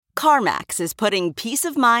CarMax is putting peace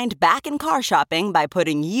of mind back in car shopping by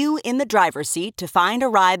putting you in the driver's seat to find a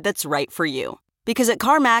ride that's right for you. Because at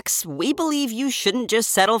CarMax, we believe you shouldn't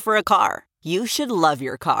just settle for a car. You should love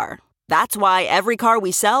your car. That's why every car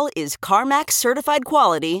we sell is CarMax certified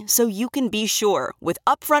quality, so you can be sure with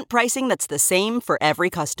upfront pricing that's the same for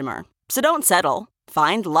every customer. So don't settle.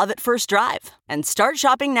 Find love at first drive and start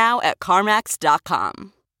shopping now at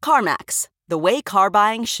CarMax.com. CarMax, the way car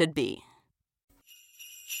buying should be.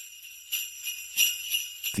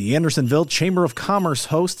 The Andersonville Chamber of Commerce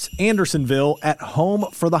hosts Andersonville at Home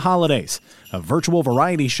for the Holidays, a virtual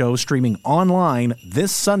variety show streaming online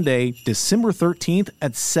this Sunday, December 13th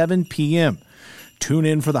at 7 p.m. Tune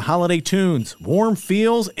in for the holiday tunes, warm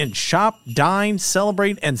feels, and shop, dine,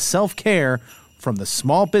 celebrate, and self-care from the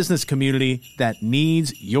small business community that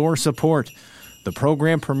needs your support. The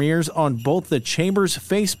program premieres on both the Chamber's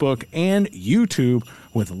Facebook and YouTube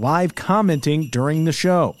with live commenting during the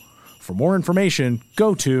show. For more information,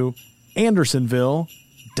 go to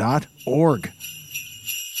andersonville.org.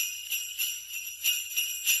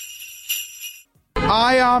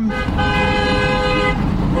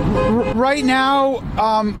 Right now,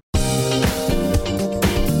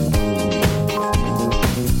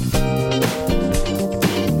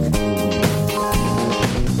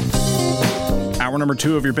 Hour number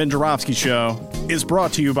 2 of your Ben Joravsky Show is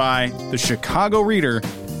brought to you by the Chicago Reader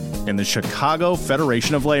and the Chicago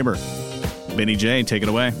Federation of Labor. Benny J, take it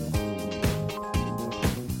away.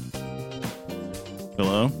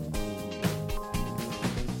 Hello?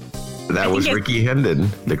 That was Ricky Hendon,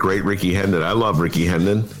 the great Ricky Hendon. I love Ricky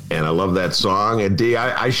Hendon, and I love that song. And D,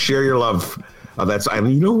 I share your love of that song. I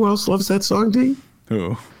mean, you know who else loves that song, D?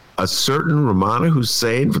 Who? A certain Rummana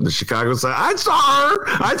Hussain from the Chicago side. I saw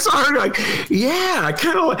her. Like, yeah, I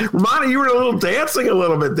kind of like Rummana. You were a little dancing a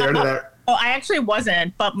little bit there to that. Oh, I actually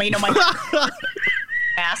wasn't, but my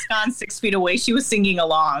mask on 6 feet away, she was singing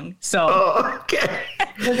along. So, okay.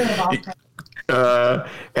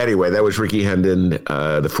 Anyway, that was Ricky Hendon,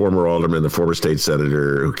 the former alderman, the former state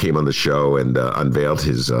senator, who came on the show and unveiled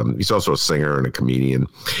his. He's also a singer and a comedian,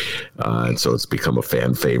 and so it's become a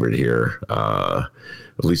fan favorite here.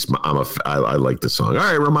 At least I like the song. All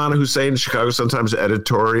right, Rummana Hussain, Chicago Sun-Times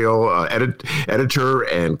editorial editor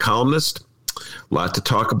and columnist. A lot to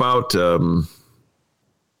talk about.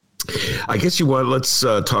 I guess let's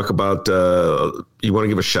talk about, you want to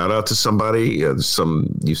give a shout out to somebody? You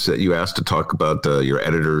asked to talk about your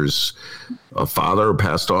editor's father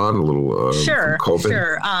passed on a little Sure. COVID.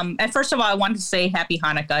 Sure. And first of all, I wanted to say happy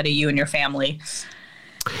Hanukkah to you and your family.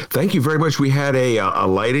 Thank you very much. We had a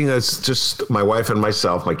lighting. That's just my wife and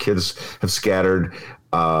myself. My kids have scattered.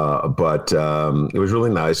 But it was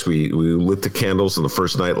really nice. We lit the candles on the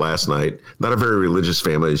first night last night. Not a very religious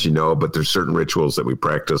family, as you know, but there's certain rituals that we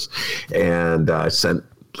practice. And I sent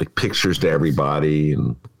like pictures to everybody,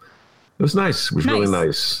 and it was nice. It was really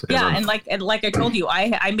nice. Yeah, and like I told you,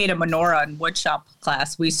 I made a menorah in woodshop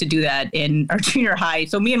class. We used to do that in our junior high.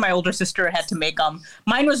 So me and my older sister had to make them.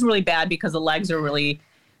 Mine was really bad because the legs are really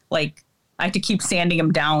like. I had to keep sanding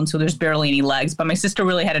them down, so there's barely any legs. But my sister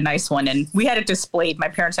really had a nice one, and we had it displayed. My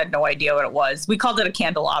parents had no idea what it was. We called it a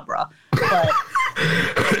candelabra. But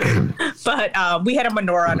we had a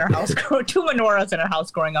menorah in our house, 2 menorahs in our house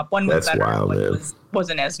growing up. One was better, one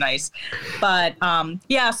wasn't as nice. But on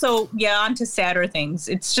to sadder things.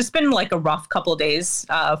 It's just been like a rough couple of days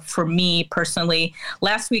for me personally.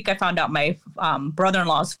 Last week, I found out my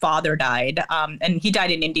brother-in-law's father died, and he died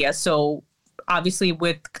in India, so obviously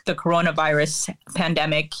with the coronavirus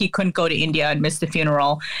pandemic, he couldn't go to India and miss the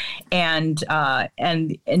funeral. And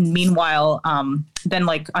meanwhile, then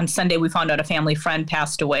like on Sunday, we found out a family friend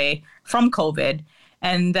passed away from COVID.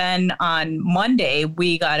 And then on Monday,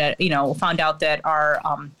 we found out that our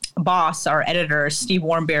boss, our editor, Steve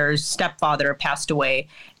Warmbeer's stepfather passed away.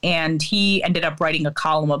 And he ended up writing a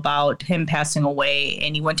column about him passing away.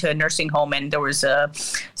 And he went to a nursing home, and there was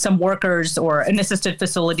some workers, or an assisted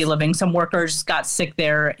facility living. Some workers got sick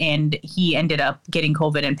there, and he ended up getting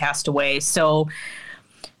COVID and passed away. So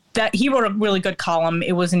that he wrote a really good column.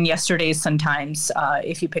 It was in yesterday's Sun-Times.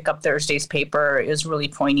 If you pick up Thursday's paper, it was really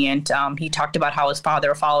poignant. He talked about how his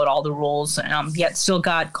father followed all the rules, yet still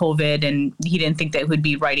got COVID, and he didn't think that he would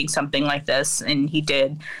be writing something like this, and he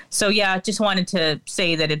did. So yeah, just wanted to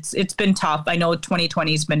say that it's been tough. I know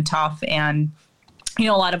 2020 has been tough, and a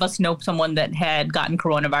lot of us know someone that had gotten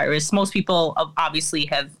coronavirus. Most people obviously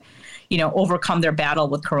have overcome their battle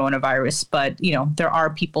with coronavirus. But, there are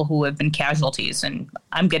people who have been casualties, and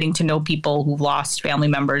I'm getting to know people who've lost family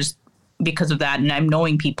members because of that. And I'm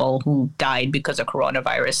knowing people who died because of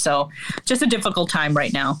coronavirus. So just a difficult time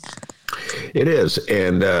right now. It is.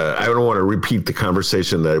 And I don't want to repeat the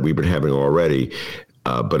conversation that we've been having already,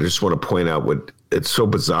 but I just want to point out what it's so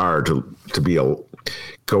bizarre to be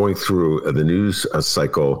going through the news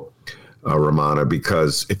cycle, Rummana,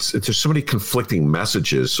 because there's so many conflicting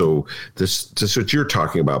messages. So this what you're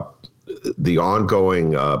talking about, the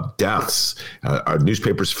ongoing deaths. Our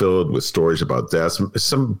newspapers filled with stories about deaths.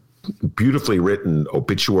 Some beautifully written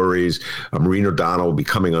obituaries. Maureen O'Donnell will be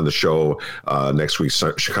coming on the show next week.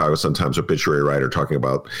 Chicago Sun-Times obituary writer, talking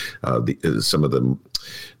about some of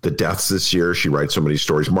the deaths this year. She writes so many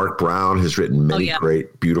stories. Mark Brown has written many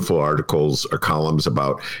great, beautiful articles or columns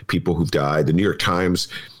about people who've died. The New York Times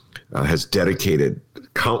has dedicated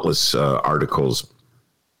countless articles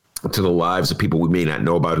to the lives of people we may not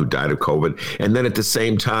know about who died of COVID. And then at the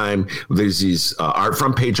same time, there's these our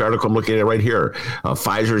front page article I'm looking at right here.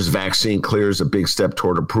 Pfizer's vaccine clears a big step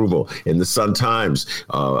toward approval. In the Sun-Times,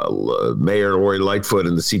 Mayor Lori Lightfoot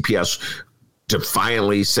and the CPS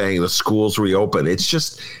defiantly saying the schools reopen. It's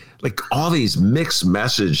just like all these mixed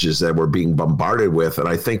messages that we're being bombarded with. And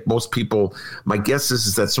I think most people, my guess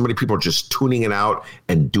is that so many people are just tuning it out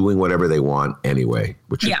and doing whatever they want anyway.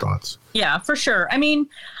 What's your thoughts? Yeah, for sure. I mean,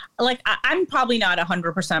 like, I'm probably not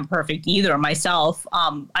 100% perfect either myself.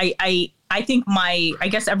 I think I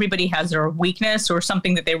guess everybody has their weakness or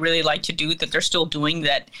something that they really like to do that they're still doing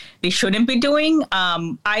that they shouldn't be doing.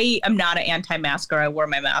 I am not an anti-masker. I wear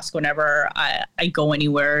my mask whenever I go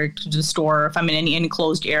anywhere to the store, if I'm in any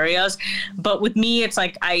enclosed areas. But with me, it's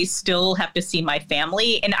like I still have to see my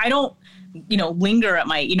family, and I don't linger at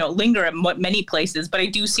many places, but I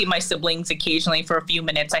do see my siblings occasionally for a few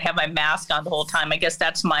minutes. I have my mask on the whole time. I guess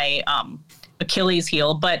that's my Achilles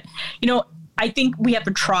heel. But, I think we have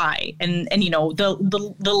to try, and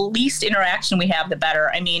the least interaction we have, the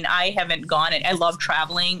better. I mean, I haven't gone, and I love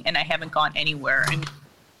traveling, and I haven't gone anywhere. I mean,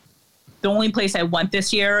 the only place I went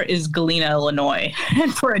this year is Galena, Illinois,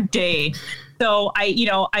 and for a day. So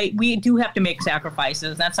we do have to make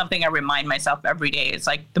sacrifices. That's something I remind myself every day. It's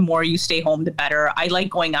like the more you stay home, the better. I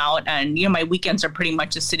like going out, and my weekends are pretty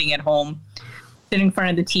much just sitting at home, sitting in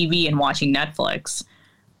front of the TV and watching Netflix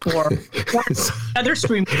or other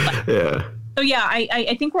streaming platforms. Yeah. So yeah,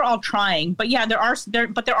 I think we're all trying, but yeah, there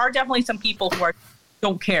are definitely some people who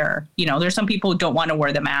don't care. There's some people who don't want to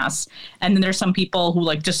wear the mask, and then there's some people who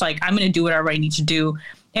I'm going to do whatever I need to do.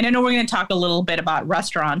 And I know we're going to talk a little bit about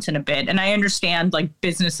restaurants in a bit, and I understand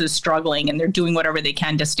businesses struggling and they're doing whatever they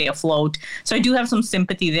can to stay afloat. So I do have some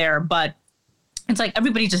sympathy there, but it's like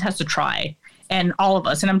everybody just has to try. And all of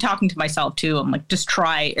us, and I'm talking to myself too. I'm like, just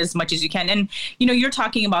try as much as you can. And you're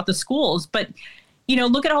talking about the schools, but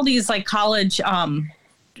look at all these college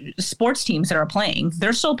sports teams that are playing.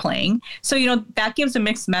 They're still playing. So, that gives a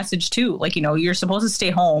mixed message too. You're supposed to stay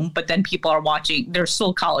home, but then people are watching. There's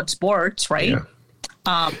still college sports, right?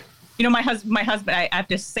 Yeah. My husband, I have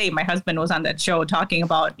to say, my husband was on that show talking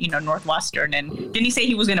about, Northwestern. And didn't he say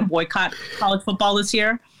he was going to boycott college football this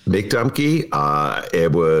year? Mick Dumke,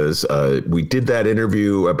 it was, we did that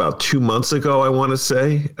interview about 2 months ago, I want to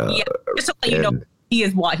say. Yeah, just to let you know. He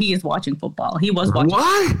is watching football. He was watching.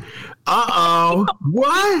 What? Uh-oh.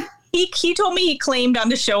 What? He told me, he claimed on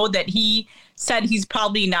the show that he said he's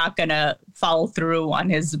probably not going to follow through on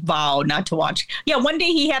his vow not to watch. Yeah, one day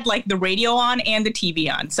he had the radio on and the TV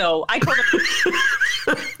on. So I told him,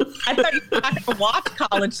 I thought he was not going to watch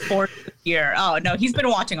college sports this year. Oh, no, he's been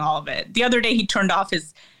watching all of it. The other day he turned off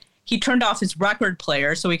his record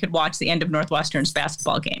player so he could watch the end of Northwestern's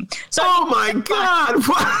basketball game. So my God!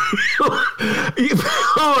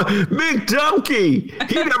 Mick Dumke.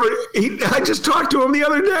 I just talked to him the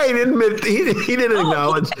other day. He didn't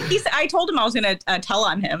acknowledge. I told him I was going to tell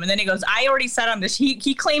on him, and then he goes, "I already said on this."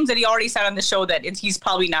 He claims that he already said on the show that he's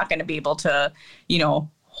probably not going to be able to,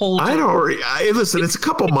 listen, it's a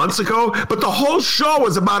couple months ago, but the whole show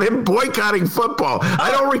was about him boycotting football. I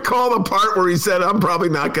don't recall the part where he said, I'm probably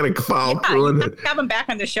not going to follow through. You have to have him back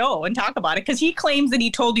on the show and talk about it, because he claims that he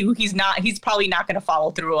told you he's probably not going to follow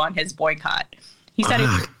through on his boycott. He said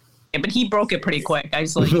but he broke it pretty quick.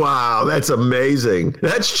 Wow, that's amazing.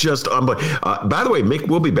 That's just unbelievable. By the way, Mick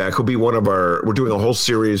will be back. He'll be we're doing a whole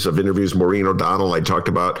series of interviews. Maureen O'Donnell, I talked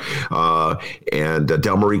about, and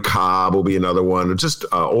Del Marie Cobb will be another one. Just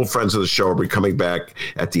old friends of the show will be coming back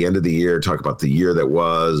at the end of the year, talk about the year that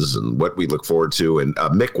was and what we look forward to. And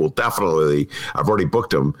Mick will definitely, I've already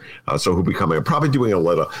booked him, so he'll be coming. I'm probably do a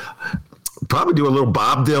little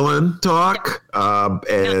Bob Dylan talk,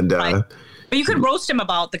 But you could roast him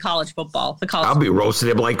about the college football. I'll be roasting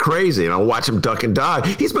him like crazy, and I'll watch him duck and dive.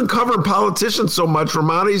 He's been covering politicians so much,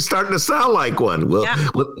 Rummana, he's starting to sound like one. Well,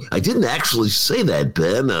 I didn't actually say that,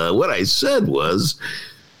 Ben. What I said was,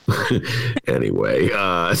 Anyway,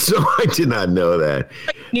 so I did not know that.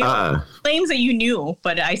 Claims that you knew,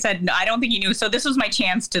 but I said, no, I don't think you knew. So this was my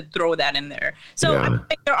chance to throw that in there. So I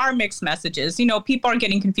think there are mixed messages. People are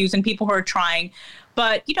getting confused and people who are trying.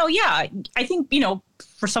 But, I think,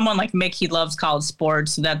 for someone like Mick, he loves college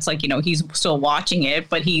sports. So that's like, he's still watching it,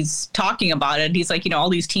 but he's talking about it. He's like, all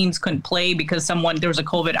these teams couldn't play because there was a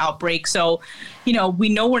COVID outbreak. So, we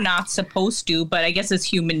know we're not supposed to, but I guess it's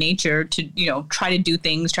human nature to, try to do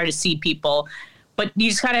things, try to see people. But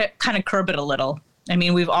you just got to kind of curb it a little. I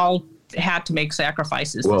mean, we've all had to make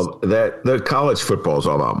sacrifices. Well, the college football is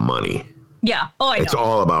all about money. Yeah. Oh, I know. It's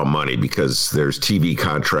all about money because there's TV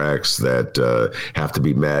contracts that have to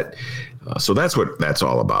be met. So that's what that's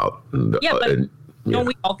all about. Yeah, but don't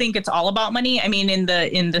we all think it's all about money? I mean, in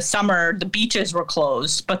the summer, the beaches were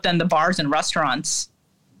closed, but then the bars and restaurants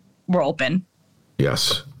were open.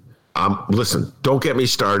 Yes. Listen, don't get me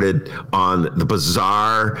started on the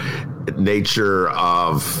bizarre nature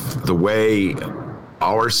of the way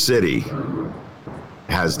our city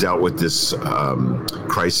has dealt with this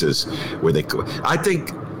crisis. I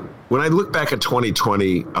think when I look back at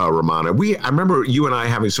 2020, Rummana, I remember you and I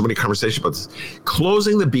having so many conversations about this.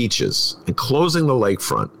 Closing the beaches and closing the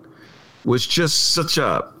lakefront was just such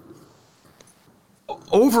a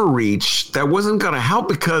overreach that wasn't going to help,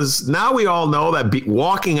 because now we all know that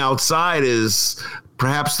walking outside is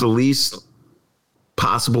perhaps the least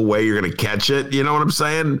possible way you're going to catch it. You know what I'm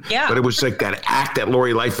saying? Yeah. But it was like that act that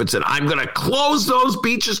Lori Lightfoot said, I'm going to close those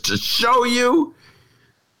beaches to show you.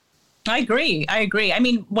 I agree. I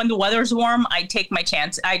mean, when the weather's warm, I take my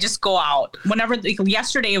chance. I just go out.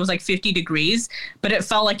 Yesterday it was like 50 degrees, but it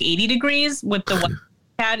felt like 80 degrees with the weather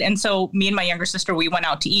we had. And so me and my younger sister, we went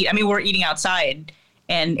out to eat. I mean, we were eating outside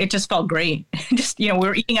and it just felt great. We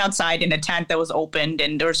were eating outside in a tent that was opened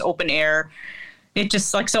and there was open air. It just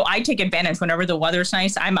so I take advantage whenever the weather's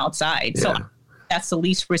nice, I'm outside. Yeah. So that's the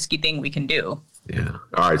least risky thing we can do. Yeah.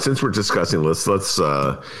 All right. Since we're discussing let's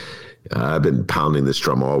I've been pounding this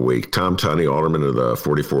drum all week. Tom Tunney, alderman of the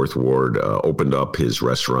 44th Ward, opened up his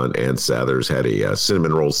restaurant. Ann Sathers had a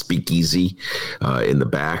Cinnamon Roll Speakeasy in the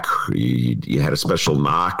back. You had a special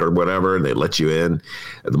knock or whatever, and they let you in.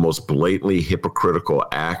 The most blatantly hypocritical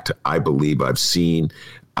act I believe I've seen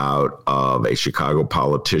out of a Chicago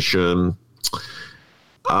politician.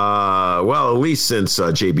 Well, at least since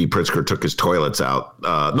J.B. Pritzker took his toilets out.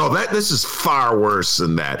 This is far worse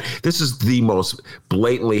than that. This is the most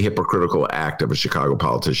blatantly hypocritical act of a Chicago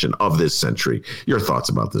politician of this century. Your thoughts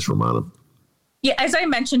about this, Rummana? Yeah, as I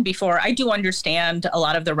mentioned before, I do understand a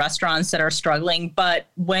lot of the restaurants that are struggling, but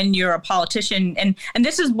when you're a politician, and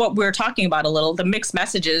this is what we're talking about a little, the mixed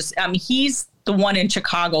messages, he's the one in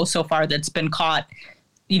Chicago so far that's been caught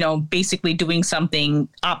basically doing something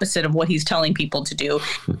opposite of what he's telling people to do.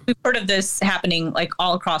 We've heard of this happening like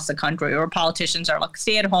all across the country, where politicians are like,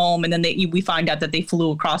 stay at home. And then we find out that they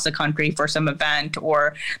flew across the country for some event,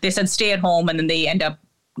 or they said, stay at home. And then they end up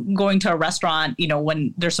going to a restaurant,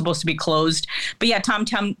 when they're supposed to be closed. But yeah, Tom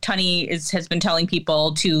Tunney has been telling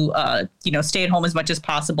people to, stay at home as much as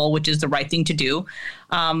possible, which is the right thing to do.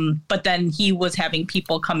 But then he was having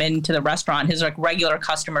people come into the restaurant. His regular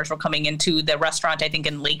customers were coming into the restaurant, I think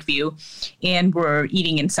in Lakeview, and were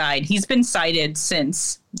eating inside. He's been cited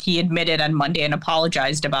since he admitted on Monday and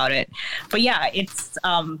apologized about it. But yeah, it's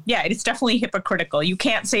definitely hypocritical. You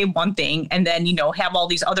can't say one thing and then, have all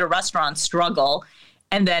these other restaurants struggle.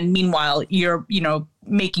 And then meanwhile, you're,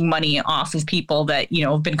 making money off of people that,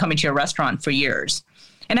 have been coming to your restaurant for years.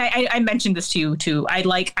 And I mentioned this to you, too. I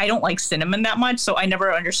don't like cinnamon that much, so I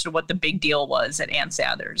never understood what the big deal was at Ann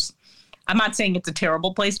Sathers. I'm not saying it's a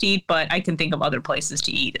terrible place to eat, but I can think of other places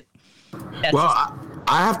to eat.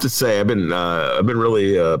 I have to say I've been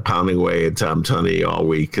really pounding away at Tom Tunney all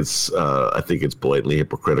week. I think it's blatantly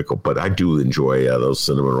hypocritical, but I do enjoy those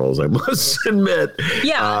cinnamon rolls, I must admit.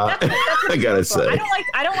 Yeah, that's I gotta say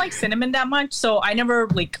I don't like cinnamon that much, so I never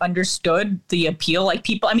understood the appeal. Like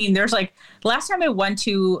people, I mean, there's last time I went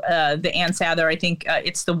to the Ann Sather, I think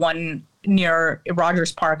it's the one near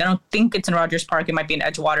Rogers Park. I don't think it's in Rogers Park. It might be in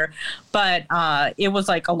Edgewater, but it was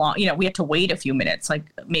a long, we had to wait a few minutes,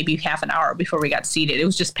 maybe half an hour before we got seated. It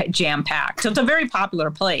was just jam packed. So it's a very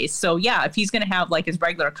popular place. So yeah, if he's going to have his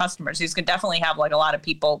regular customers, he's going to definitely have a lot of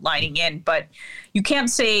people lining in, but you can't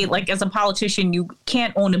say as a politician, you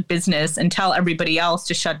can't own a business and tell everybody else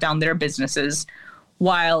to shut down their businesses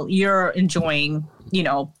while you're enjoying,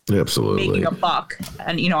 absolutely making a buck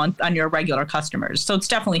and, on your regular customers. So it's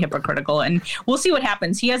definitely hypocritical, and we'll see what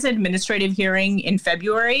happens. He has an administrative hearing in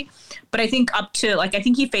February, but I think up to I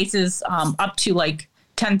think he faces up to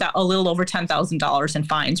a little over $10,000 in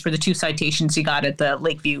fines for the 2 citations he got at the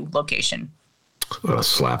Lakeview location. What a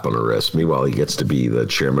slap on the wrist. Meanwhile, he gets to be the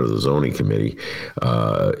chairman of the zoning committee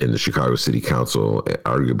in the Chicago City Council,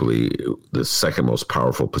 arguably the second most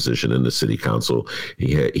powerful position in the city council.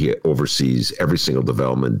 He oversees every single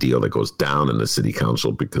development deal that goes down in the city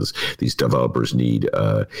council because these developers need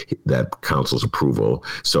that council's approval.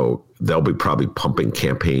 So they'll be probably pumping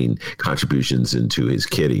campaign contributions into his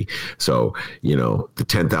kitty. So, the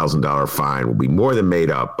 $10,000 fine will be more than made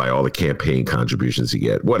up by all the campaign contributions he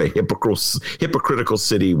get. What a hypocritical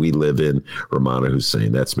city we live in, Rummana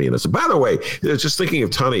Hussain. That's me. And so, by the way, just thinking of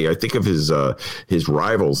Tunney, I think of his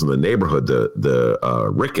rivals in the neighborhood, the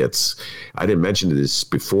Ricketts. I didn't mention this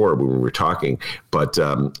before when we were talking, but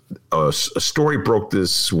a story broke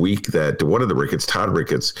this week that one of the Ricketts, Todd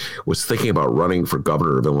Ricketts, was thinking about running for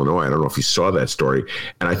governor of Illinois. I don't know if you saw that story.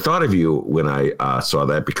 And I thought of you when I saw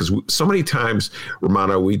that, because so many times,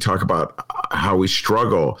 Rummana, we talk about how we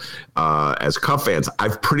struggle as Cub fans.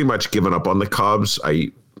 I've pretty much given up on the Cubs.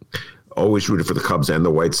 I always rooted for the Cubs and the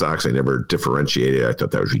White Sox. I never differentiated. I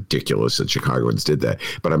thought that was ridiculous that Chicagoans did that.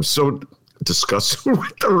 But I'm so disgusted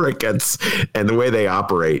with the Ricketts and the way they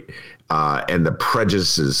operate. And the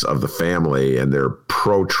prejudices of the family and their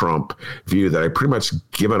pro-Trump view that I pretty much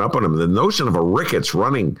given up on them. The notion of a Ricketts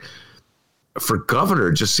running for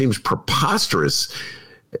governor just seems preposterous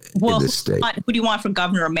in this state. Who do you want for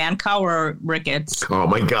governor, Mancow or Ricketts? Oh,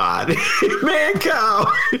 my God.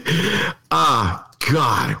 Mancow.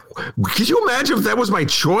 God, could you imagine if that was my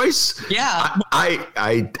choice? Yeah.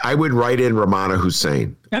 I would write in Rummana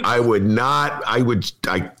Hussain. Yep. I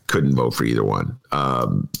couldn't vote for either one.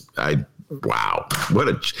 Wow.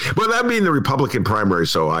 That'd be in the Republican primary,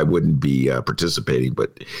 so I wouldn't be participating,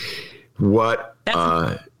 but what's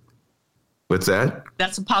that?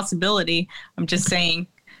 That's a possibility. I'm just saying.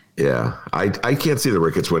 Yeah. I can't see the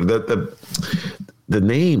Ricketts winning. The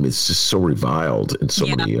name is just so reviled in so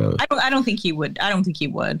many. I don't think he would. I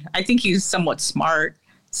think he's somewhat smart.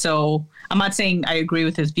 So I'm not saying I agree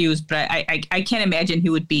with his views, but I can't imagine he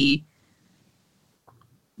would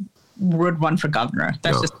run for governor.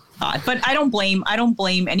 That's just odd. But I don't blame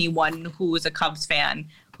anyone who is a Cubs fan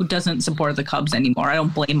who doesn't support the Cubs anymore. I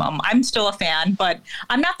don't blame them. I'm still a fan, but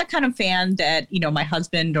I'm not the kind of fan that, my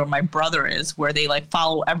husband or my brother is, where they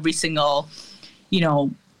follow every single,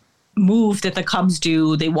 move that the Cubs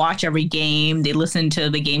do. They watch every game. They listen to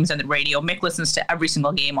the games on the radio. Mick listens to every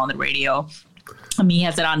single game on the radio. He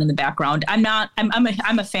has it on in the background. I'm a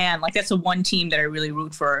fan. That's the one team that I really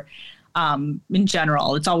root for. In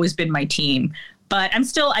general, it's always been my team. But I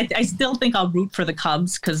still think I'll root for the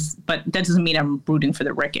Cubs but that doesn't mean I'm rooting for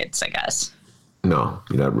the Ricketts, I guess. No,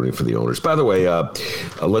 you're not rooting for the owners. By the way,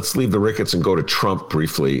 let's leave the Ricketts and go to Trump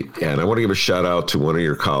briefly. And I want to give a shout out to one of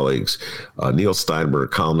your colleagues, Neil Steinberg,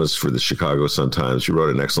 columnist for the Chicago Sun-Times. You wrote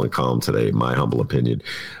an excellent column today, in my humble opinion.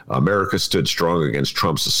 America stood strong against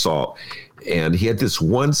Trump's assault. And he had this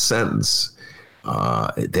one sentence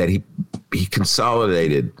that he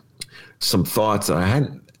consolidated some thoughts I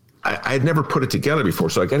had never put it together before.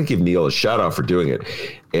 So I got to give Neil a shout out for doing it.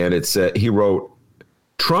 And it's he wrote,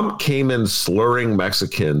 Trump came in slurring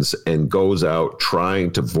Mexicans and goes out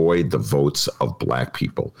trying to void the votes of black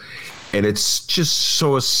people. And it's just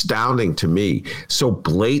so astounding to me, so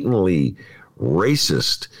blatantly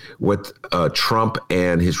racist what Trump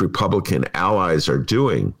and his Republican allies are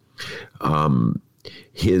doing.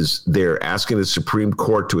 They're asking the Supreme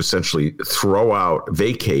Court to essentially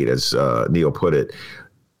vacate, as Neil put it,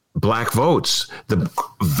 black votes, the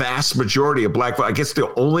vast majority of black votes. I guess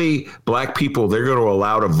the only black people they're going to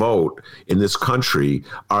allow to vote in this country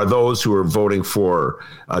are those who are voting for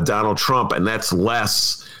Donald Trump, and that's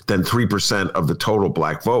less than 3% of the total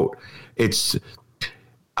black vote. It's,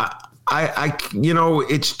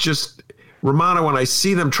 it's just, Rummana, when I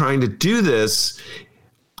see them trying to do this,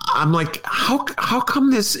 I'm like, how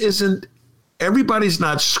come this isn't, everybody's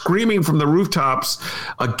not screaming from the rooftops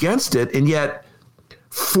against it, and yet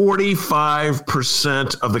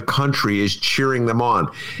 45% of the country is cheering them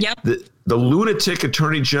on. Yep. The lunatic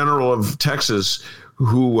attorney general of Texas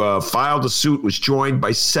who filed a suit was joined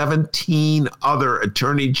by 17 other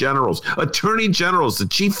attorney generals. Attorney generals, the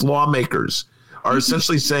chief lawmakers, are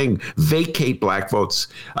essentially saying vacate black votes.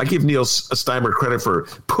 I give Neil Steinberg credit for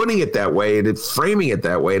putting it that way and framing it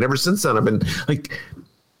that way. And ever since then, I've been like,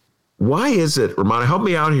 why is it, Rummana, help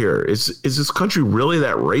me out here. Is this country really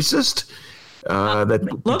that racist? That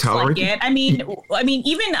looks like it. I mean,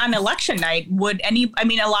 even on election night,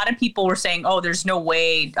 a lot of people were saying, "Oh, there's no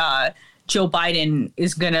way Joe Biden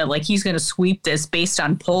is he's gonna sweep this based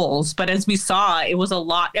on polls." But as we saw, it was a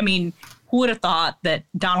lot. I mean, who would have thought that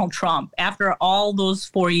Donald Trump, after all those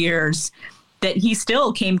 4 years, that he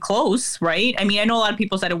still came close, right? I mean, I know a lot of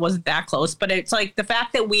people said it wasn't that close, but it's like the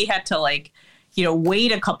fact that we had to like,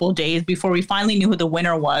 wait a couple of days before we finally knew who the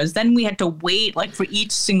winner was. Then we had to wait like for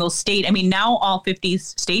each single state. I mean, now all 50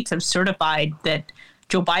 states have certified that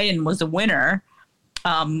Joe Biden was the winner.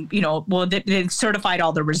 They certified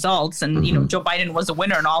all the results, and Joe Biden was a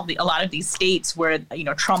winner in a lot of these states where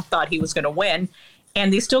Trump thought he was going to win,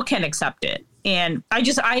 and they still can't accept it. And I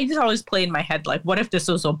just always play in my head like, what if this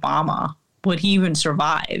was Obama? Would he even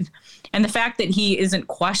survive? And the fact that he isn't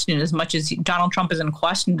questioned as much as Donald Trump isn't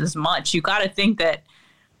questioned as much, you got to think that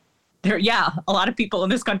a lot of people in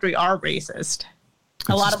this country are racist.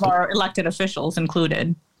 A lot of our elected officials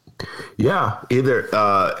included. Yeah, either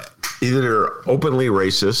they're openly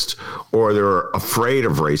racist or they're afraid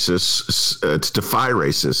of racists to defy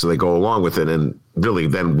racists, so they go along with it. And really,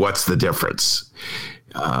 then what's the difference?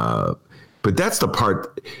 But that's the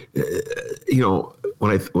part.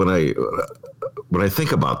 When I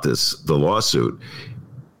think about this, the lawsuit,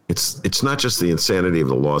 it's not just the insanity of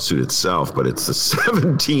the lawsuit itself, but it's the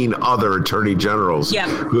 17 other attorney generals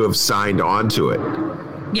who have signed on to it.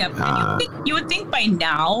 Yep. You would think by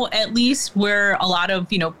now, at least, where a lot of,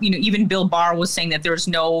 even Bill Barr was saying that there's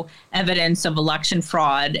no evidence of election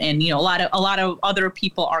fraud. And, a lot of other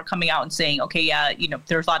people are coming out and saying, okay,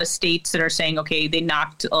 there's a lot of states that are saying, okay, they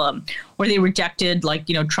knocked or they rejected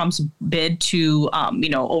Trump's bid to,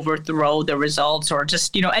 overthrow the results or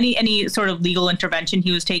just, any sort of legal intervention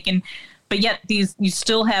he was taking. But yet you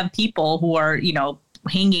still have people who are,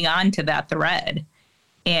 hanging on to that thread.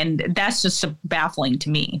 And that's just baffling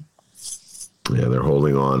to me. Yeah, they're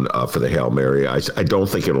holding on for the Hail Mary. I don't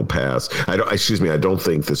think it'll pass. I don't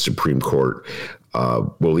think the Supreme Court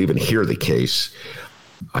will even hear the case.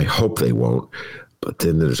 I hope they won't. But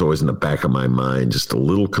then there's always in the back of my mind just a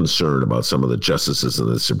little concern about some of the justices in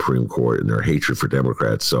the Supreme Court and their hatred for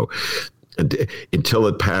Democrats. So until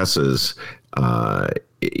it passes, I'm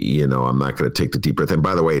not going to take the deep breath. And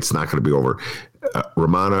by the way, it's not going to be over.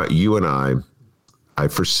 Rummana, you and I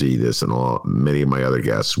foresee this, and many of my other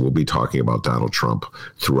guests will be talking about Donald Trump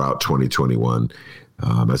throughout 2021.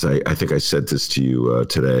 As I think I said this to you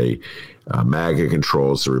today, MAGA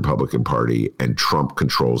controls the Republican Party and Trump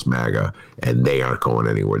controls MAGA, and they aren't going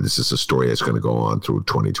anywhere. This is a story that's going to go on through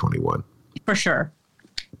 2021. For sure.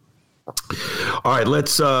 All right,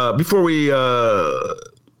 let's before we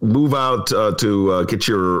move out to get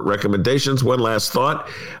your recommendations. One last thought.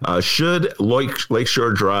 Should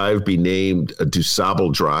Lakeshore Drive be named a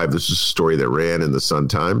DuSable Drive? This is a story that ran in the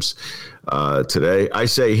Sun-Times today. I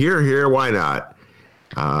say here, why not?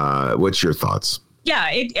 What's your thoughts? Yeah,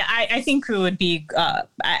 I think it would be,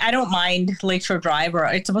 I don't mind Lakeshore Drive, or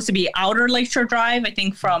it's supposed to be Outer Lakeshore Drive. I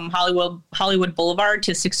think from Hollywood Boulevard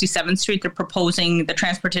to 67th Street, they're proposing the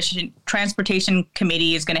Transportation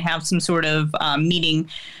Committee is going to have some sort of meeting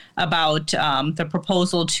about the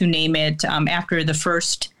proposal to name it after the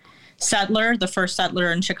first settler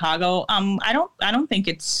in Chicago. I don't think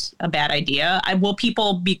it's a bad idea. Will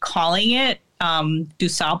people be calling it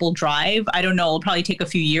DuSable Drive? I don't know. It'll probably take a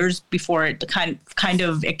few years before it kind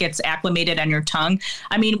of it gets acclimated on your tongue.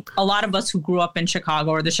 I mean, a lot of us who grew up in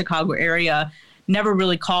Chicago or the Chicago area never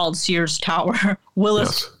really called Sears Tower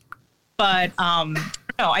Willis. Yes. But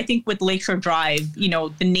I think with Lakeshore Drive,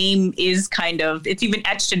 the name is it's even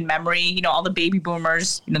etched in memory. All the baby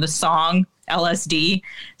boomers, the song LSD.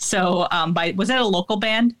 So was that a local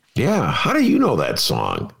band? Yeah. How do you know that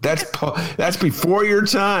song? That's before your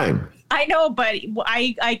time. I know, but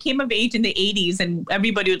I came of age in the 80s and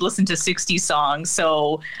everybody would listen to 60s songs.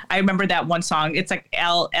 So I remember that one song. It's like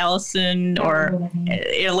Allison or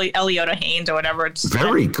Eliota Haynes or whatever. It's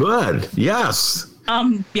very good. Yes.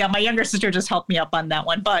 Yeah, my younger sister just helped me up on that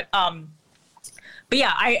one. But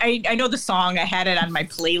yeah, I know the song. I had it on my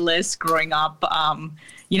playlist growing up, on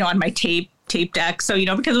my tape deck. So,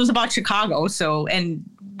 because it was about Chicago. So, and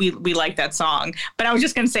we like that song. But I was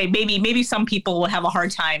just going to say, maybe some people will have a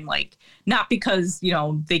hard time, not because,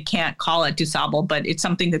 they can't call it DuSable, but it's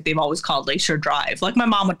something that they've always called Lakeshore Drive. Like my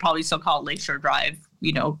mom would probably still call it Lakeshore Drive,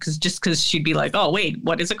 because she'd be like, oh, wait,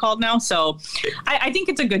 what is it called now? So I think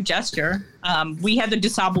it's a good gesture. We had the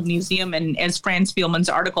DuSable Museum, and as Franz Spielman's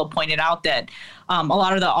article pointed out, that a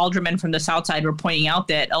lot of the aldermen from the South Side were pointing out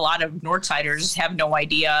that a lot of Northsiders have no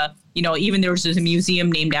idea. Even there was a museum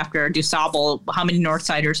named after DuSable. How many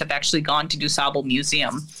Northsiders have actually gone to DuSable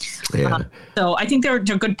Museum? Yeah. So I think they're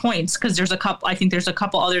good points, because there's a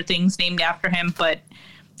couple other things named after him, but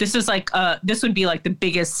this is this would be like the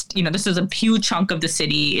biggest, this is a huge chunk of the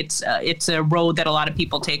city. It's a road that a lot of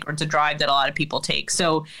people take, or it's a drive that a lot of people take.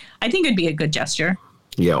 So I think it'd be a good gesture.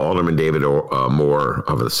 Yeah, Alderman David Moore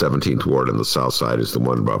of the 17th Ward on the South Side is the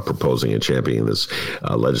one about proposing and championing this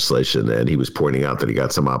legislation. And he was pointing out that he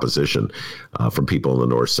got some opposition from people on the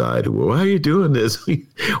North Side who, why are you doing this?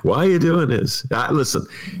 Why are you doing this? Listen,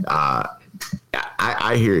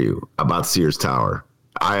 I hear you about Sears Tower.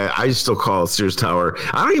 I still call it Sears Tower.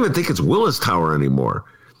 I don't even think it's Willis Tower anymore.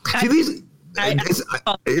 See, these...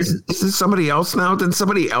 Is this somebody else now? Then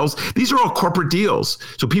somebody else. These are all corporate deals.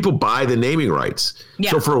 So people buy the naming rights.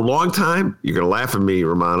 Yeah. So for a long time, you're going to laugh at me,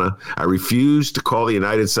 Rummana, I refused to call the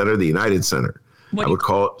United Center the United Center. I would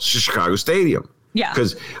call it Chicago Stadium. Yeah.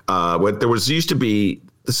 Because used to be,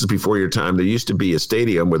 this is before your time, there used to be a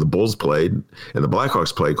stadium where the Bulls played and the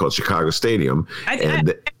Blackhawks played called Chicago Stadium.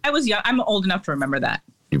 I was young. I'm old enough to remember that.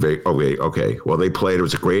 Okay. Well, they played. It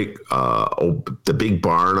was a great, the big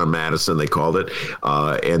barn on Madison, they called it.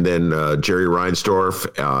 And then Jerry Reinsdorf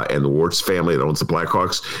and the Wirtz family that owns the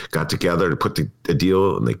Blackhawks got together to put the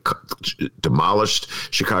deal, and they demolished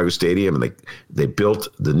Chicago Stadium, and they built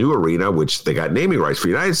the new arena, which they got naming rights for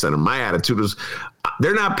United Center. My attitude was,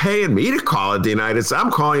 they're not paying me to call it the United Center.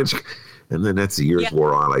 I'm calling it. And then as the years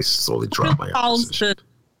wore on, I slowly dropped my opposition.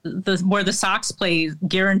 Where the Sox play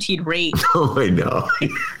guaranteed rate. Oh, I know. A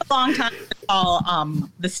long time to call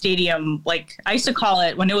the stadium, like I used to call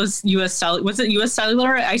it when it was U.S. Cellular. Was it U.S.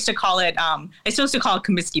 Cellular? I used to call it. I used to call it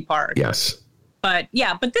Comiskey Park. Yes. But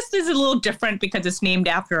this is a little different because it's named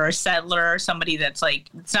after a settler, somebody that's like,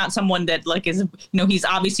 it's not someone that like is, he's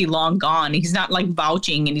obviously long gone. He's not like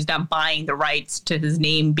vouching and he's not buying the rights to his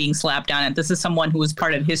name being slapped on it. This is someone who was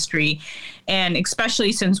part of history. And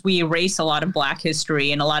especially since we erase a lot of Black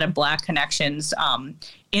history and a lot of Black connections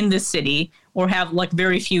in the city, or have like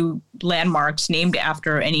very few landmarks named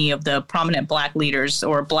after any of the prominent Black leaders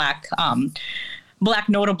or Black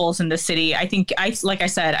notables in the city. I think I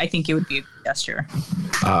think it would be a gesture.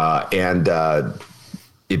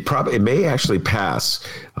 It may actually pass.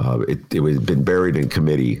 It had been buried in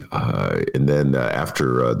committee. And then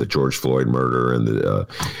after the George Floyd murder and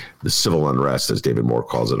the civil unrest, as David Moore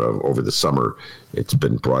calls it, over the summer, it's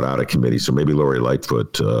been brought out of committee. So maybe Lori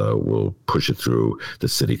Lightfoot will push it through the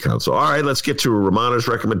city council. All right, let's get to Rummana's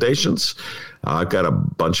recommendations. I've got a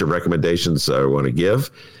bunch of recommendations I want to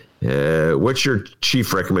give. What's your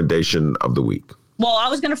chief recommendation of the week? Well, I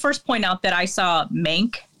was going to first point out that I saw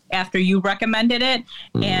Mank after you recommended it,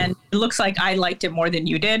 and it looks like I liked it more than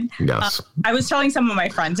you did. Yes. I was telling some of my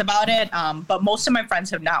friends about it, but most of my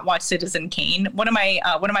friends have not watched Citizen Kane. One of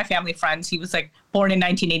my family friends, he was like born in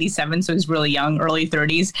 1987, so he's really young, early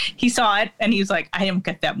 30s. He saw it and he was like, I didn't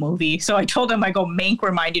get that movie. So I told him, Mank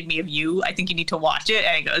reminded me of you. I think you need to watch it.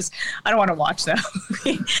 And he goes, I don't want to watch that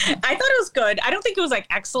movie. I thought it was good. I don't think it was like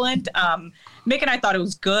excellent. Mick and I thought it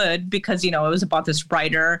was good because, it was about this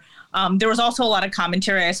writer. There was also a lot of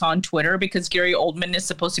commentary I saw on Twitter because Gary Oldman is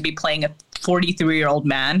supposed to be playing a 43-year-old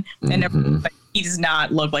man. And he does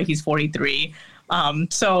not look like he's 43.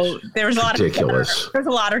 So there's a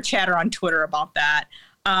lot of chatter on Twitter about that.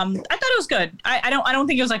 I thought it was good. I don't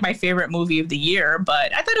think it was like my favorite movie of the year,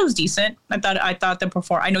 but I thought it was decent. I thought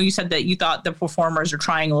I know you said that you thought the performers are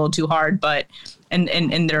trying a little too hard, but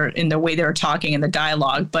in their way they were talking in the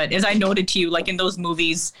dialogue. But as I noted to you, like in those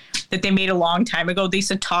movies that they made a long time ago, they used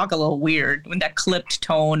to talk a little weird with that clipped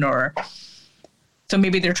tone, so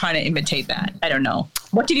maybe they're trying to imitate that. I don't know.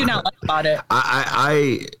 What did you not like about it?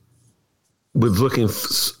 I was looking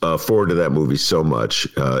forward to that movie so much.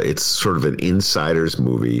 It's sort of an insider's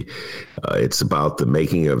movie. It's about the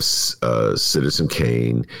making of Citizen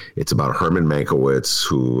Kane. It's about Herman Mankiewicz,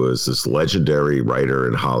 who was this legendary writer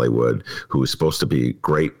in Hollywood who was supposed to be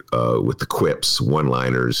great with the quips,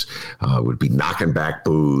 one-liners, would be knocking back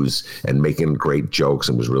booze and making great jokes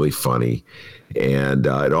and was really funny. And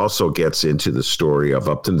it also gets into the story of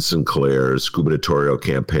Upton Sinclair's gubernatorial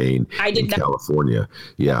campaign in California.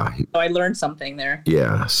 Yeah. So I learned something there.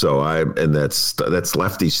 Yeah. So that's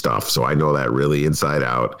lefty stuff. So I know that really inside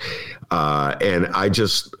out. And I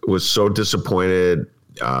just was so disappointed.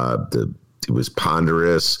 It was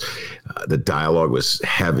ponderous. The dialogue was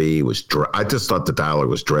heavy. I just thought the dialogue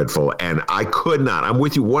was dreadful. And I could not. I'm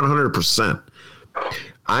with you 100%.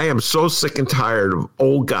 I am so sick and tired of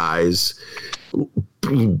old guys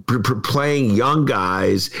playing young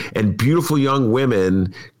guys and beautiful young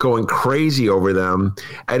women going crazy over them.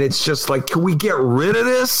 And it's just like, can we get rid of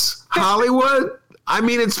this, Hollywood? I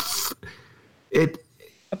mean,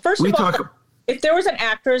 First of all, if there was an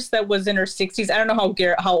actress that was in her 60s, I don't know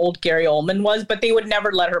how old Gary Oldman was, but they would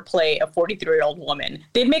never let her play a 43-year-old woman.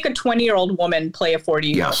 They'd make a 20-year-old woman play a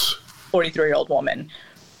 43-year-old woman.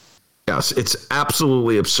 Yes, it's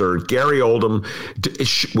absolutely absurd. Gary Oldman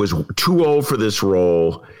was too old for this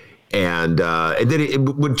role. and then it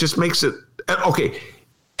would just makes it okay.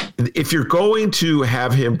 If you're going to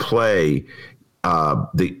have him play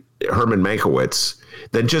the Herman Mankiewicz,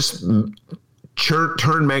 then just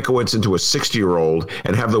turn Mankiewicz into a 60-year-old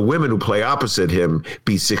and have the women who play opposite him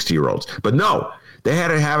be 60-year-olds. But no, they had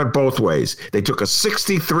to have it both ways. They took a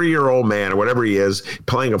 63-year-old man or whatever he is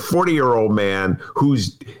playing a 40-year-old man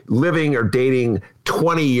who's living or dating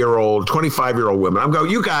 20-year-old, 25-year-old women. I'm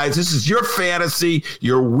going, you guys, this is your fantasy,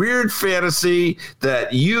 your weird fantasy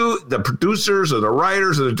that you, the producers or the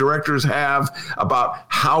writers or the directors have about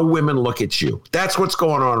how women look at you. That's what's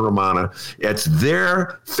going on, Rummana. It's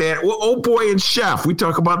their Oh Boy and Chef. We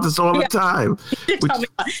talk about this all the time.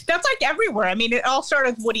 That's like everywhere. I mean, it all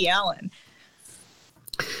started with Woody Allen.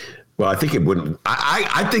 Well, I think it wouldn't.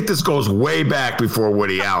 I think this goes way back before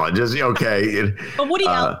Woody Allen. Just okay. But Woody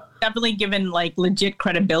Allen definitely given like legit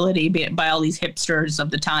credibility by all these hipsters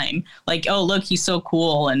of the time. Like, oh look, he's so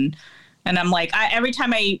cool, and I'm like, every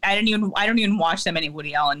time I don't even watch that many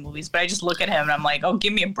Woody Allen movies, but I just look at him and I'm like, oh,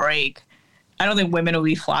 give me a break. I don't think women will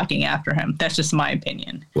be flocking after him. That's just my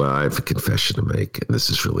opinion. Well, I have a confession to make, and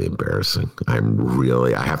this is really embarrassing. I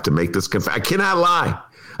have to make this confession. I cannot lie.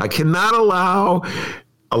 I cannot allow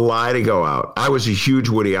a lie to go out. I was a huge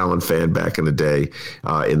Woody Allen fan back in the day,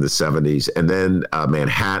 in the 70s. And then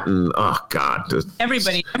Manhattan, oh, God.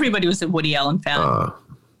 Everybody was a Woody Allen fan.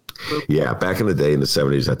 Yeah, back in the day in the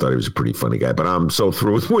 70s, I thought he was a pretty funny guy. But I'm so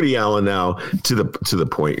through with Woody Allen now to the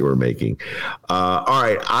point you were making. All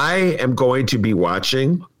right, I am going to be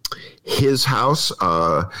watching His House.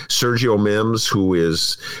 Sergio Mims, who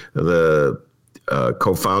is the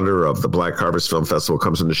co-founder of the Black Harvest Film Festival,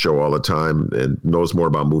 comes on the show all the time and knows more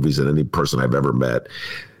about movies than any person I've ever met,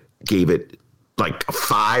 gave it like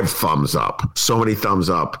 5 thumbs up. So many thumbs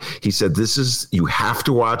up. He said, you have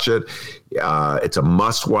to watch it. It's a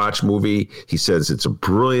must-watch movie. He says it's a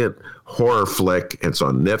brilliant horror flick. It's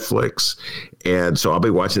on Netflix. And so I'll be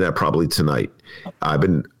watching that probably tonight.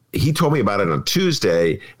 He told me about it on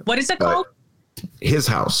Tuesday. What is it called? His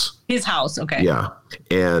House. His House. Okay. Yeah.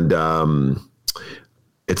 And,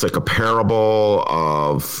 it's like a parable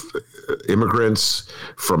of immigrants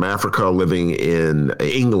from Africa living in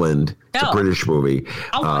England. It's a British movie.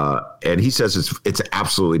 And he says it's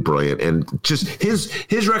absolutely brilliant. And just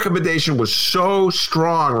his recommendation was so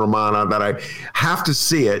strong, Rummana, that I have to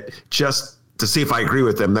see it just to see if I agree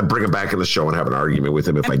with him, then bring him back in the show and have an argument with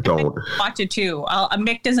him if I don't. Watch it too.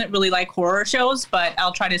 Mick doesn't really like horror shows, but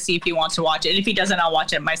I'll try to see if he wants to watch it. And if he doesn't, I'll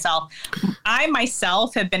watch it myself. I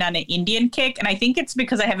myself have been on an Indian kick, and I think it's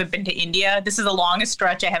because I haven't been to India. This is the longest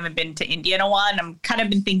stretch I haven't been to India in a while, and I'm kind of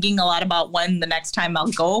been thinking a lot about when the next time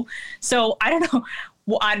I'll go. So I don't know.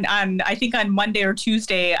 I think on Monday or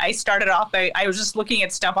Tuesday, I started off, I was just looking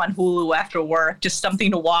at stuff on Hulu after work, just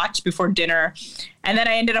something to watch before dinner. And then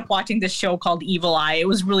I ended up watching this show called Evil Eye. It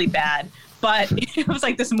was really bad, but it was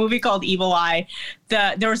like this movie called Evil Eye.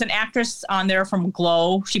 There was an actress on there from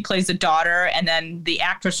Glow. She plays the daughter. And then the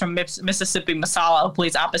actress from Mississippi Masala, who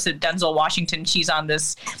plays opposite Denzel Washington, she's on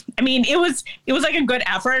this. I mean, it was like a good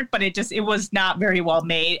effort, but it was not very well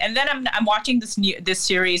made. And then I'm watching this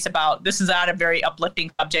series about, this is not a very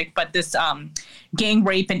uplifting subject, but this gang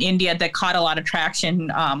rape in India that caught a lot of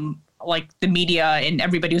traction, like the media and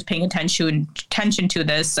everybody was paying attention to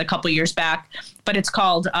this a couple years back. But it's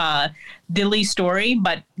called Delhi Story,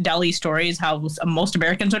 but Delhi Story is how most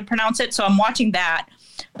Americans would pronounce it. So I'm watching that.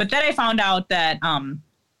 But then I found out that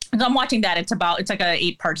as I'm watching that, it's like an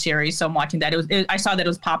 8-part series. So I'm watching that. I saw that it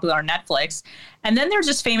was popular on Netflix. And then there's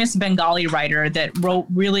this famous Bengali writer that wrote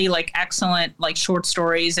really like excellent like short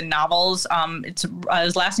stories and novels.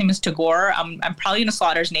 His last name is Tagore. I'm probably going to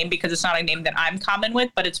slaughter his name because it's not a name that I'm common with,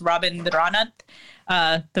 but it's Rabindranath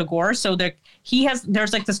Tagore. So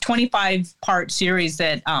there's like this 25-part series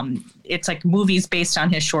that it's like movies based on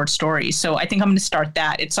his short stories. So I think I'm going to start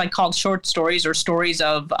that. It's like called Short Stories or Stories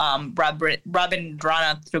of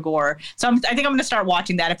Rabindranath Tagore. So I think I'm going to start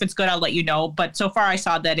watching that. If it's good, I'll let you know. But so far I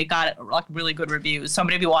saw that it got like really good reviews. So I'm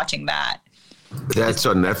going to be watching that. That's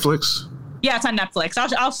on Netflix? Yeah, it's on Netflix.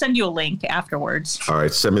 I'll send you a link afterwards. All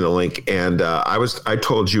right, send me the link. And I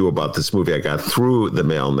told you about this movie I got through the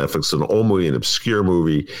mail on Netflix, an old movie, an obscure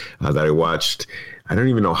movie that I watched. I don't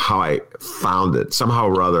even know how I found it. Somehow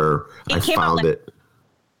or other, I found it.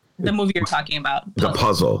 The movie you're talking about. The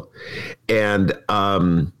Puzzle. And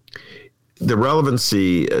the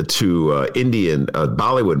relevancy to Indian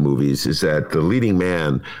Bollywood movies is that the leading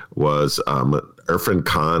man was Irfan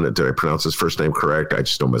Khan. Did I pronounce his first name correct? I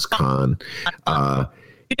just know him as Khan.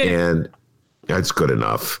 And that's good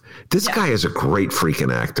enough. This guy is a great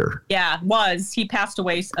freaking actor. Yeah, He passed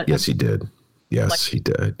away. Yes, he did. Yes, he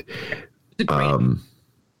did.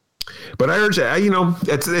 But I urge you,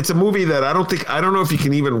 it's a movie that I don't know if you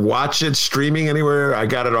can even watch it streaming anywhere. I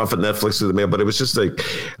got it off of Netflix through the mail, but it was just like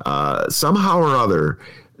somehow or other,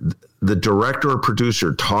 the director or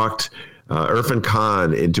producer talked Irfan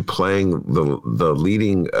Khan into playing the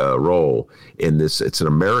leading role in this. It's an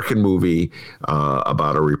American movie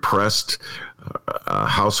about a repressed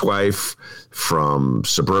housewife from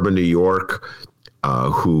suburban New York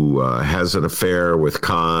who has an affair with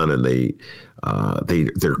Khan, and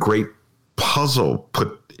they're great puzzle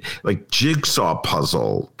like jigsaw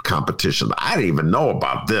puzzle competition. I didn't even know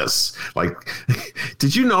about this. Like,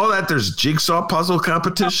 did you know that there's jigsaw puzzle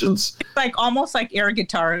competitions? It's like almost like air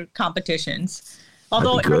guitar competitions.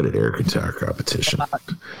 Although I'd be good at air guitar competition,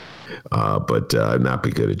 but not be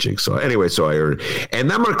good at jigsaw. Anyway, so I heard,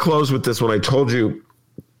 and I'm going to close with this one. I told you,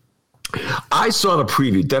 I saw the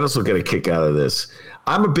preview. Dennis will get a kick out of this.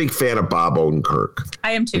 I'm a big fan of Bob Odenkirk.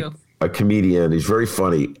 I am too. A comedian. He's very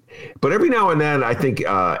funny. But every now and then, I think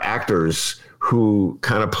actors who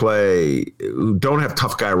kind of who don't have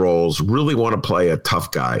tough guy roles really want to play a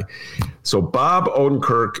tough guy. So Bob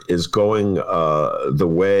Odenkirk is going the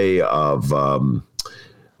way of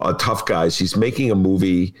tough guys. He's making a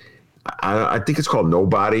movie. I think it's called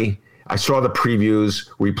Nobody. I saw the previews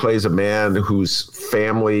where he plays a man whose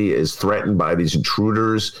family is threatened by these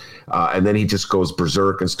intruders. And then he just goes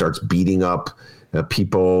berserk and starts beating up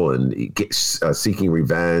people and he gets, seeking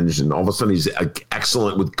revenge. And all of a sudden he's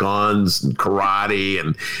excellent with guns and karate.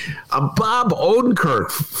 And Bob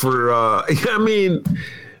Odenkirk for, I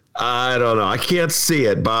don't know. I can't see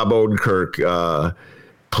it. Bob Odenkirk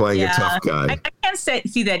playing a tough guy. I can't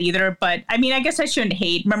see that either, but I mean, I guess I shouldn't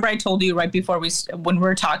hate. Remember I told you right before when we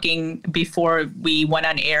were talking before we went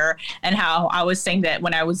on air, and how I was saying that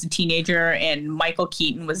when I was a teenager and Michael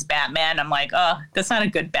Keaton was Batman, I'm like, that's not a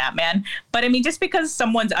good Batman. But I mean, just because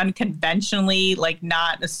someone's unconventionally like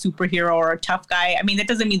not a superhero or a tough guy, I mean, that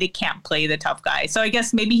doesn't mean they can't play the tough guy. So I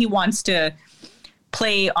guess maybe he wants to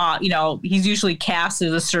play, he's usually cast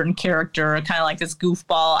as a certain character, kind of like this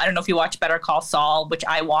goofball. I don't know if you watch Better Call Saul, which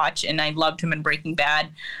I watch, and I loved him in Breaking Bad.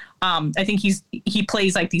 I think he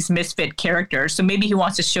plays like these misfit characters. So maybe he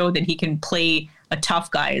wants to show that he can play a tough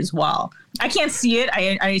guy as well. I can't see it.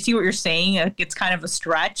 I see what you're saying. It's kind of a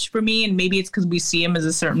stretch for me, and maybe it's because we see him as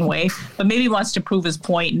a certain way. But maybe he wants to prove his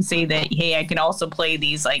point and say that, hey, I can also play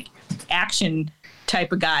these like action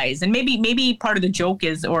type of guys. And maybe part of the joke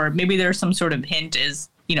is, or maybe there's some sort of hint is,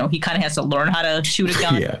 he kind of has to learn how to shoot a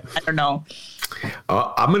gun. Yeah. I don't know.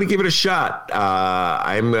 I'm going to give it a shot.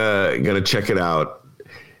 I'm going to check it out.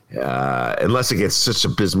 Unless it gets such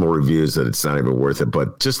abysmal reviews that it's not even worth it.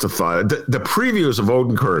 But just the thought, the previews of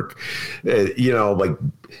Odenkirk, like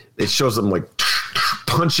it shows them like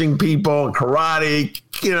punching people, karate,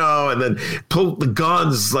 and then pull the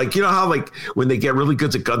guns. Like, how like when they get really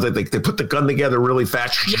good at guns, I think they put the gun together really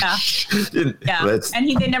fast. Yeah.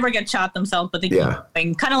 And they never get shot themselves, but they keep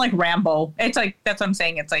playing, kind of like Rambo. It's like, that's what I'm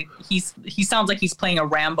saying. It's like he sounds like he's playing a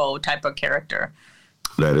Rambo type of character.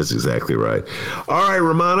 That is exactly right. All right,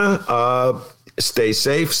 Rummana, stay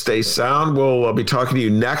safe, stay sound. We'll be talking to you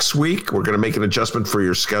next week. We're going to make an adjustment for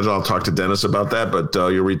your schedule. I'll talk to Dennis about that, but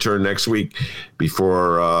you'll return next week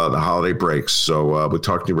before the holiday breaks. So we'll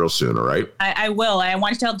talk to you real soon, all right? I will. I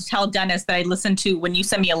wanted to tell Dennis that I listened to, when you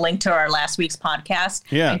sent me a link to our last week's podcast.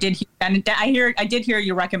 Yeah. I did hear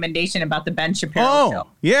your recommendation about the Ben Shapiro show.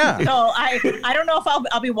 Yeah. So I don't know if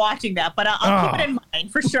I'll be watching that, but I'll keep it in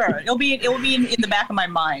mind for sure. It'll be in the back of my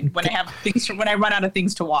mind when I run out of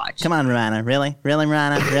things to watch. Come on, Rummana. Really,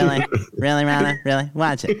 Rummana? Really, Rummana? Really?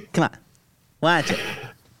 Watch it. Come on. Watch it.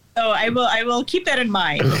 So I will keep that in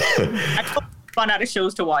mind. I will run out of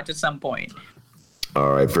shows to watch at some point.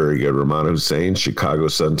 All right, very good. Rummana Hussain, Chicago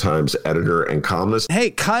Sun-Times editor and columnist. Hey,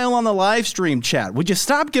 Kyle on the live stream chat, would you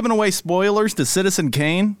stop giving away spoilers to Citizen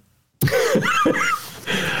Kane?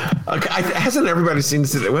 Hasn't everybody seen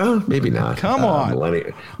Citizen? Well, maybe not. Come on.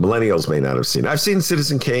 Millennials may not have seen it. I've seen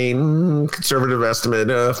Citizen Kane, conservative estimate,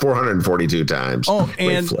 442 times. Oh,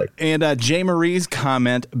 and Jay Marie's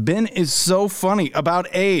comment, Ben is so funny about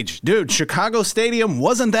age. Dude, Chicago Stadium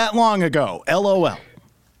wasn't that long ago. LOL.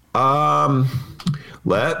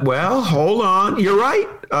 Well, hold on. You're right,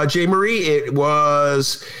 Jay Marie. It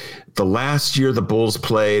was the last year the Bulls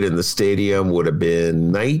played in the stadium would have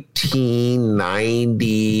been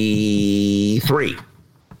 1993.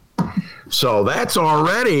 So that's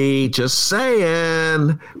already, just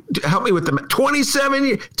saying, help me with the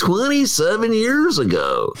 27 years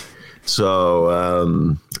ago. So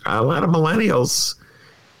a lot of millennials,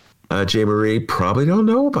 Jay Marie, probably don't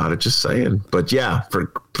know about it, just saying. But yeah,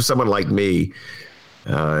 for someone like me,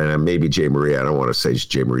 And maybe Jay Marie. I don't want to say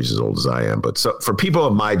Jay Marie's as old as I am, but so for people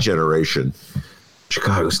of my generation,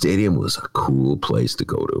 Chicago Stadium was a cool place to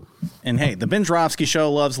go to. And hey, the Ben Joravsky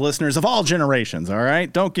Show loves listeners of all generations, all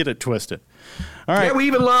right? Don't get it twisted. All right. Yeah, we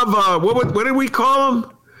even love, what did we call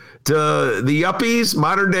them? The yuppies,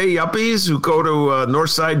 modern-day yuppies who go to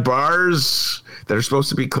Northside bars that are supposed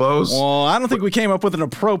to be closed. Well, I don't think we came up with an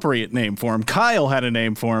appropriate name for him. Kyle had a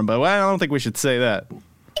name for him, but I don't think we should say that.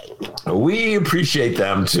 We appreciate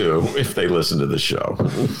them, too, if they listen to the show.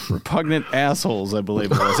 Repugnant assholes, I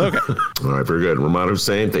believe it was. Okay. All right, very good. Rummana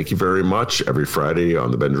Hussain, thank you very much. Every Friday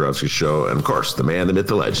on the Ben Joravsky Show. And, of course, the man, the myth,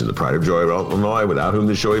 the legend, the pride of joy of Illinois, without whom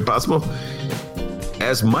this show ain't possible.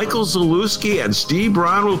 As Michael Zalewski and Steve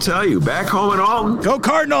Brown will tell you, back home in Alton. Go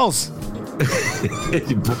Cardinals!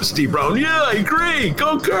 Steve Brown, yeah, I agree.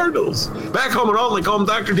 Go Cardinals. Back home in Alton, like home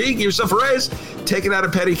Dr. D, give yourself a raise. Take it out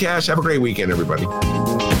of petty cash. Have a great weekend, everybody.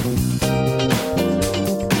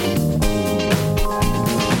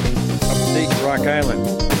 Update Rock Island.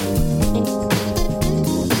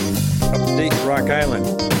 Update Rock Island.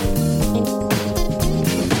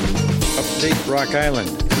 Update Rock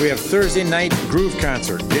Island. We have Thursday night groove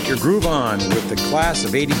concert. Get your groove on with the class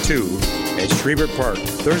of 82 at Schreiber Park.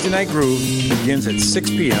 Thursday night groove begins at 6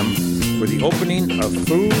 p.m. with the opening of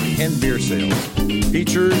food and beer sales.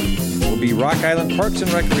 Featured will be Rock Island Parks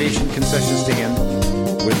and Recreation concession stand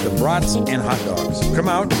with the brats and hot dogs. Come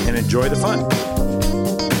out and enjoy the fun.